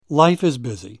Life is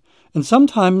busy, and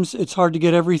sometimes it's hard to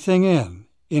get everything in,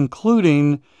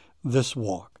 including this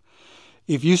walk.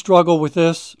 If you struggle with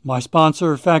this, my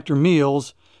sponsor, Factor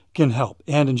Meals, can help.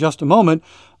 And in just a moment,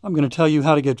 I'm going to tell you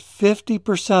how to get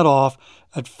 50% off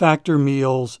at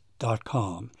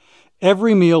factormeals.com.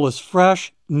 Every meal is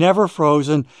fresh, never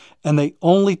frozen, and they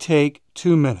only take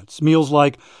 2 minutes. Meals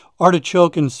like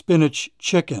artichoke and spinach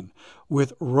chicken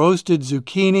with roasted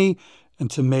zucchini and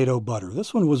tomato butter.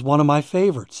 This one was one of my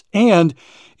favorites. And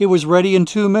it was ready in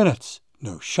 2 minutes.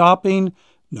 No shopping,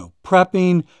 no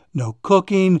prepping, no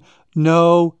cooking,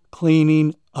 no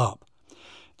cleaning up.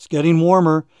 It's getting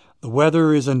warmer. The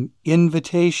weather is an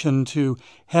invitation to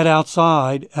head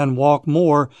outside and walk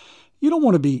more. You don't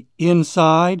want to be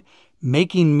inside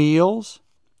making meals.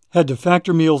 Head to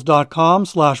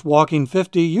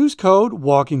factormeals.com/walking50. Use code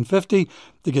walking50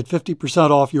 to get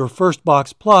 50% off your first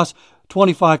box plus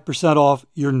 25% off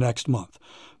your next month.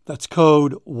 That's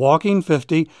code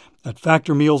walking50 at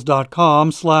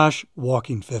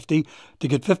factormeals.com/walking50 to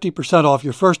get 50% off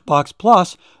your first box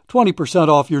plus 20%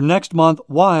 off your next month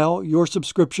while your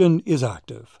subscription is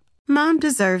active. Mom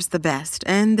deserves the best,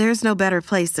 and there's no better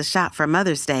place to shop for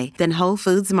Mother's Day than Whole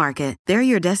Foods Market. They're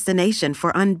your destination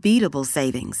for unbeatable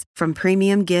savings, from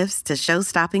premium gifts to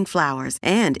show-stopping flowers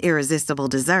and irresistible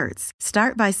desserts.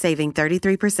 Start by saving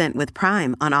 33% with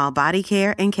Prime on all body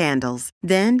care and candles.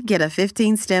 Then get a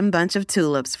 15-stem bunch of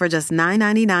tulips for just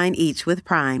 $9.99 each with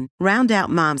Prime. Round out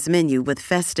Mom's menu with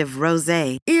festive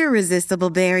rosé, irresistible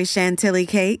berry chantilly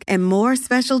cake, and more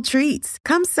special treats.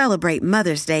 Come celebrate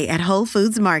Mother's Day at Whole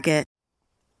Foods Market.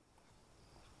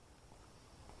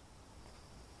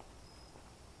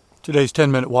 Today's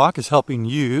 10-minute walk is helping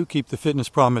you keep the fitness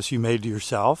promise you made to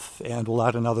yourself, and will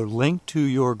add another link to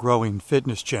your growing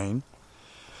fitness chain.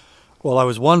 Well, I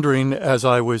was wondering as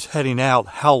I was heading out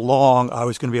how long I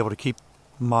was going to be able to keep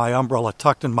my umbrella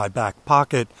tucked in my back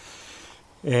pocket,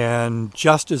 and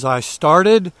just as I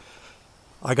started,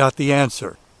 I got the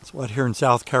answer. It's wet here in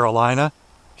South Carolina.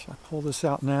 Should I pull this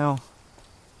out now?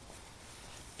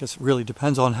 I guess it really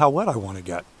depends on how wet I want to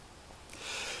get.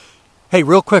 Hey,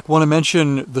 real quick, want to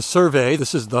mention the survey.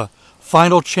 This is the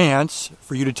final chance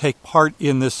for you to take part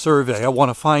in this survey. I want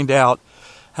to find out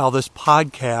how this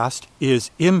podcast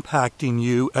is impacting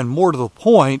you, and more to the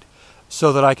point,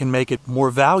 so that I can make it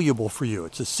more valuable for you.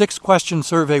 It's a 6-question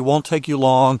survey, won't take you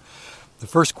long. The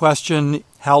first question,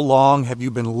 how long have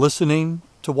you been listening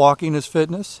to Walking is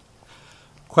Fitness?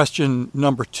 Question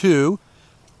number 2,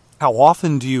 how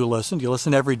often do you listen? Do you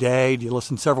listen every day? Do you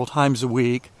listen several times a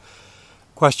week?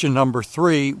 Question number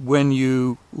 3, when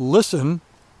you listen,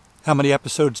 how many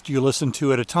episodes do you listen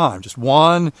to at a time? Just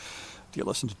 1? Do you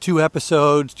listen to 2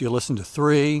 episodes? Do you listen to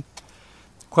 3?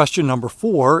 Question number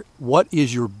 4, what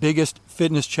is your biggest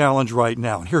fitness challenge right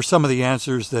now? And here are some of the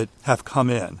answers that have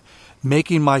come in.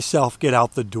 Making myself get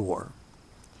out the door.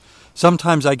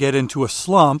 Sometimes I get into a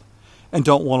slump and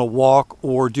don't want to walk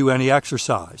or do any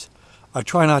exercise. I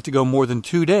try not to go more than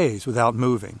 2 days without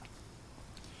moving.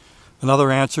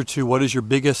 Another answer to what is your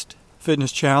biggest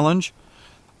fitness challenge?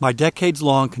 My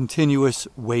decades-long continuous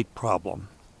weight problem.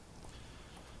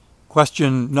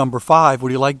 Question number 5, what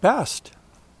do you like best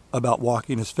about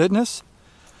Walking is Fitness?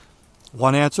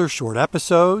 One answer, short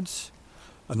episodes.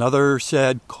 Another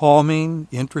said calming,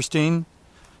 interesting.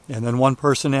 And then one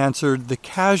person answered the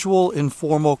casual,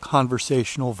 informal,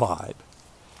 conversational vibe.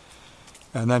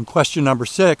 And then question number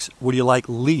 6, what do you like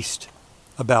least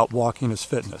about Walking is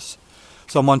Fitness?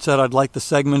 Someone said, I'd like the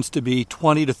segments to be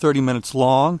 20 to 30 minutes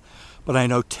long, but I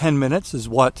know 10 minutes is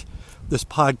what this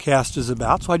podcast is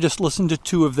about, so I just listened to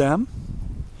 2 of them.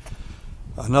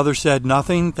 Another said,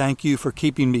 nothing, thank you for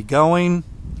keeping me going.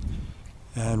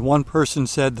 And one person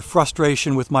said, the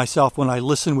frustration with myself when I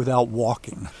listen without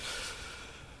walking.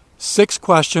 6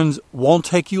 questions, won't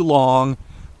take you long. I'm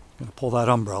going to pull that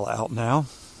umbrella out now.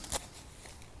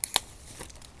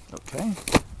 Okay,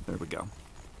 there we go.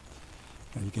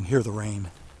 And you can hear the rain.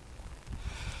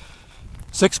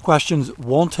 6 questions,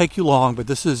 won't take you long, but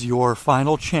this is your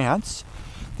final chance.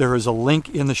 There is a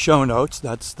link in the show notes.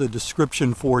 That's the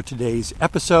description for today's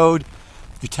episode.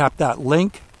 You tap that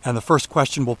link, and the first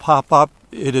question will pop up.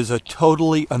 It is a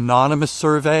totally anonymous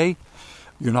survey.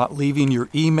 You're not leaving your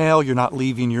email. You're not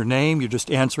leaving your name. You're just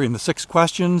answering the 6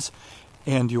 questions,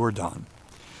 and you're done.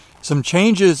 Some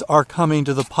changes are coming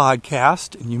to the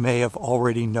podcast, and you may have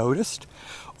already noticed.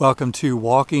 Welcome to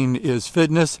Walking is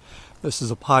Fitness. This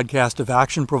is a podcast of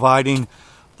action, providing a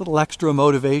little extra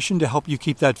motivation to help you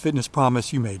keep that fitness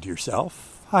promise you made to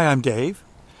yourself. Hi, I'm Dave.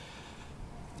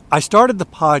 I started the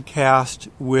podcast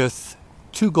with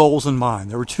two goals in mind.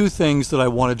 There were two things that I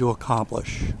wanted to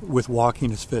accomplish with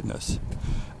Walking is Fitness.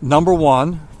 Number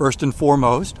one, first and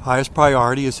foremost, highest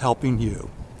priority is helping you.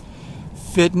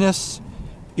 Fitness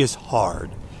is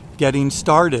hard. Getting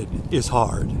started is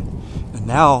hard. And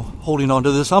now holding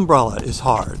onto this umbrella is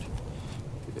hard.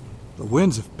 The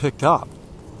winds have picked up.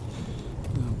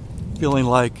 Feeling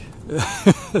like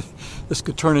this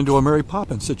could turn into a Mary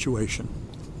Poppins situation.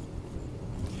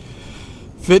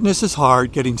 Fitness is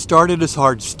hard, getting started is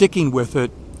hard, sticking with it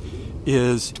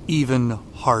is even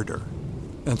harder.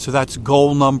 And so that's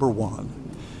goal number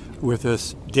one with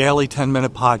this daily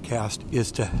 10-minute podcast,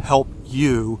 is to help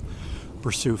you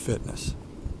pursue fitness.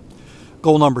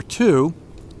 Goal number two,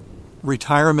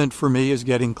 retirement for me is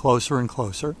getting closer and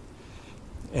closer.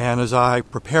 And as I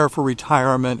prepare for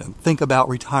retirement and think about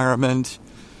retirement,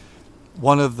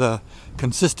 one of the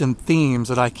consistent themes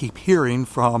that I keep hearing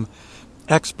from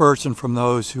experts and from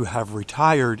those who have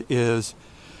retired is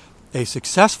a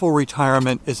successful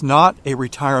retirement is not a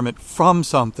retirement from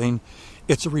something,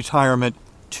 it's a retirement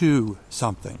to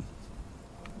something.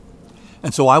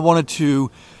 And so I wanted to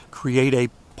create a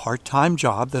part-time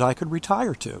job that I could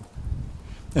retire to.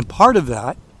 And part of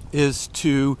that is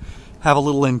to have a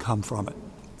little income from it.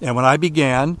 And when I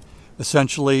began,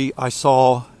 essentially I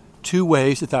saw two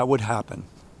ways that would happen: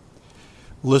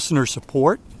 listener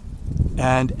support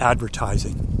and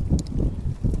advertising.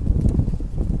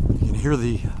 You can hear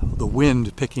the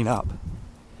wind picking up.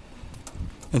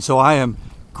 And so I am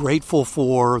grateful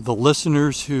for the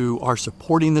listeners who are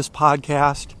supporting this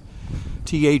podcast.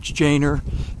 T.H. Janer,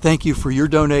 thank you for your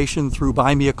donation through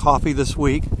Buy Me a Coffee this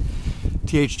week.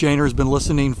 T.H. Janer has been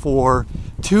listening for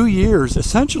 2 years,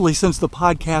 essentially since the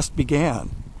podcast began.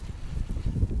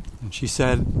 And she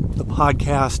said, the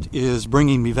podcast is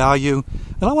bringing me value,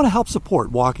 and I want to help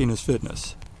support Walking is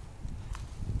Fitness.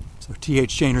 So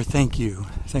T.H. Janer, thank you.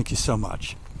 Thank you so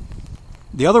much.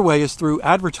 The other way is through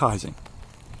advertising.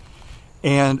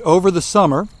 And over the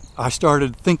summer, I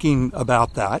started thinking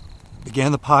about that.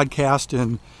 Began the podcast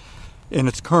in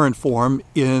its current form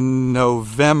in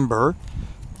November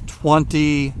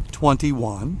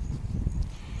 2021.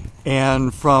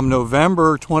 And from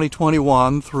November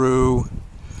 2021 through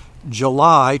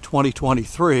July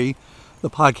 2023, the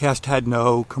podcast had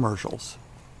no commercials.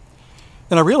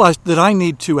 And I realized that I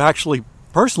need to actually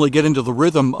personally get into the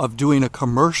rhythm of doing a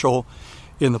commercial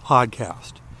in the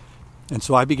podcast. And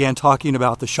so I began talking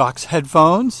about the Shokz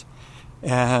headphones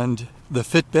and the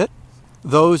Fitbit.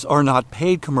 Those are not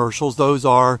paid commercials. Those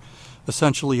are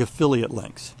essentially affiliate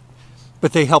links.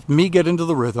 But they helped me get into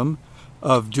the rhythm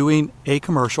of doing a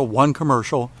commercial, one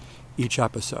commercial each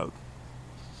episode.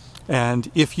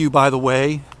 And if you, by the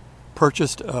way,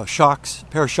 purchased a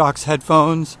pair of Shokz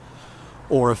headphones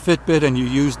or a Fitbit and you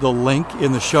used the link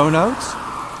in the show notes,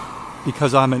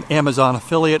 because I'm an Amazon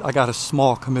affiliate, I got a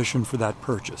small commission for that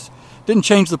purchase. Didn't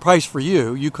change the price for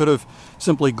you. You could have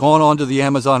simply gone onto the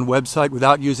Amazon website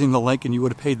without using the link and you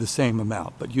would have paid the same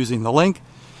amount. But using the link,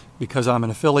 because I'm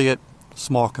an affiliate,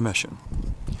 small commission.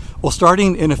 Well,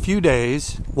 starting in a few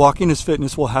days, Walking is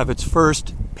Fitness will have its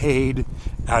first paid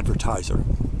advertiser.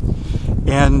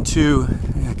 And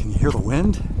can you hear the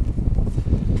wind?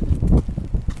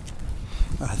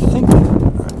 I think, all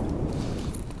right,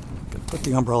 I'm going to put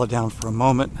the umbrella down for a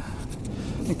moment.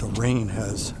 I think the rain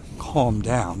has calmed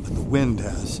down, but the wind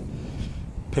has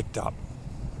picked up.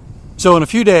 So in a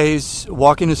few days,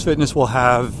 Walking is Fitness will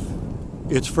have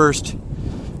its first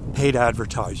paid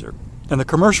advertiser. And the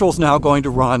commercial is now going to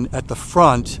run at the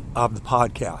front of the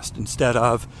podcast instead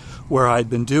of where I've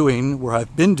been doing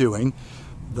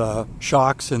the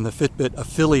Shokz and the Fitbit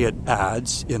affiliate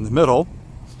ads in the middle.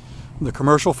 The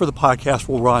commercial for the podcast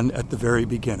will run at the very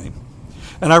beginning.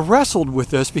 And I wrestled with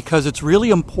this because it's really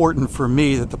important for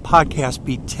me that the podcast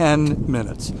be 10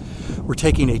 minutes. We're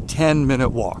taking a 10-minute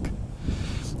walk.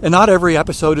 And not every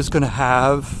episode is going to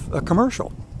have a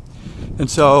commercial. And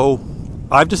so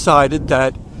I've decided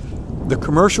that the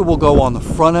commercial will go on the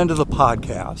front end of the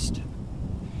podcast,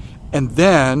 and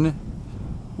then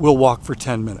we'll walk for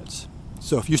 10 minutes.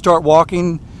 So if you start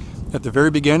walking at the very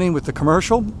beginning with the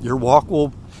commercial, your walk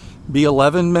will be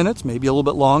 11 minutes, maybe a little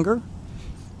bit longer.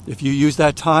 If you use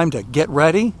that time to get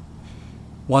ready,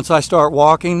 once I start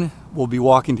walking, we'll be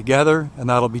walking together, and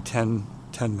that'll be 10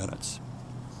 minutes.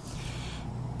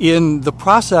 In the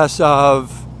process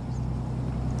of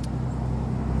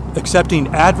accepting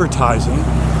advertising,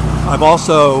 I've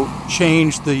also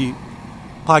changed the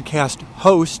podcast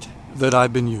host that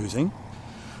I've been using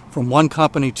from one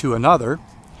company to another.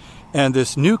 And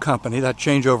this new company, that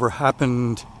changeover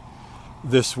happened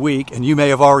this week, and you may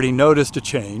have already noticed a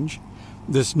change.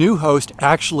 This new host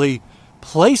actually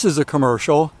places a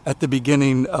commercial at the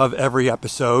beginning of every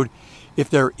episode if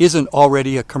there isn't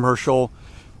already a commercial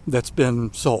that's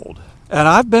been sold. And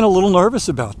I've been a little nervous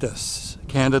about this,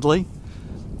 candidly,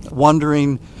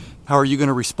 wondering how are you going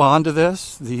to respond to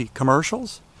this, the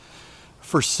commercials?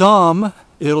 For some,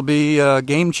 it'll be a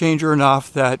game changer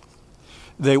enough that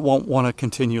they won't want to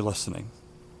continue listening.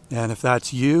 And if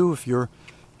that's you, if you're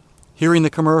hearing the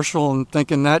commercial and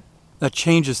thinking that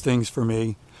changes things for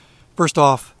me, first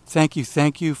off, thank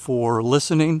you for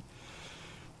listening.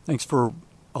 Thanks for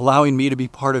allowing me to be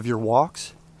part of your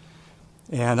walks.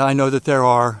 And I know that there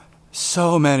are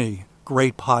so many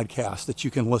great podcasts that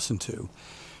you can listen to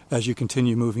as you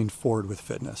continue moving forward with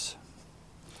fitness.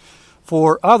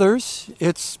 For others,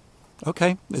 it's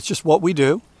okay, it's just what we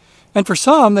do. And for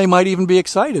some, they might even be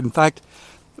excited. In fact,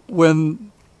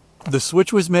 when the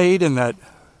switch was made and that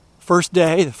first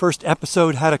day, the first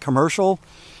episode had a commercial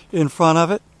in front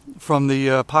of it from the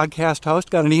podcast host,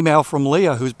 got an email from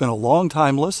Leah, who's been a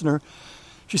long-time listener.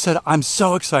 She said, "I'm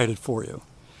so excited for you."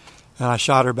 And I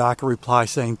shot her back a reply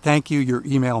saying, "Thank you, your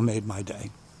email made my day."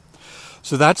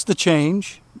 So that's the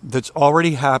change that's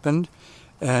already happened,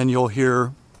 and you'll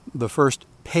hear the first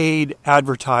paid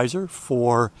advertiser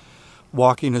for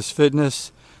Walking is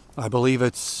Fitness. I believe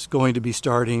it's going to be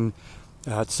starting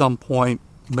at some point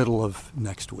middle of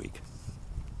next week.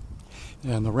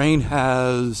 And the rain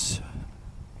has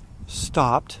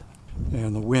stopped,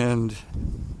 and the wind,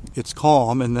 it's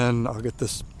calm, and then I'll get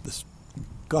this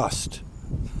gust,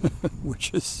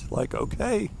 which is like,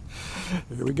 okay,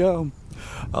 here we go.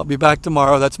 I'll be back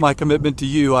tomorrow. That's my commitment to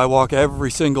you. I walk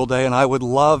every single day, and I would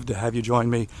love to have you join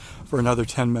me for another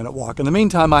 10-minute walk. In the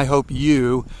meantime, I hope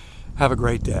you have a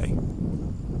great day.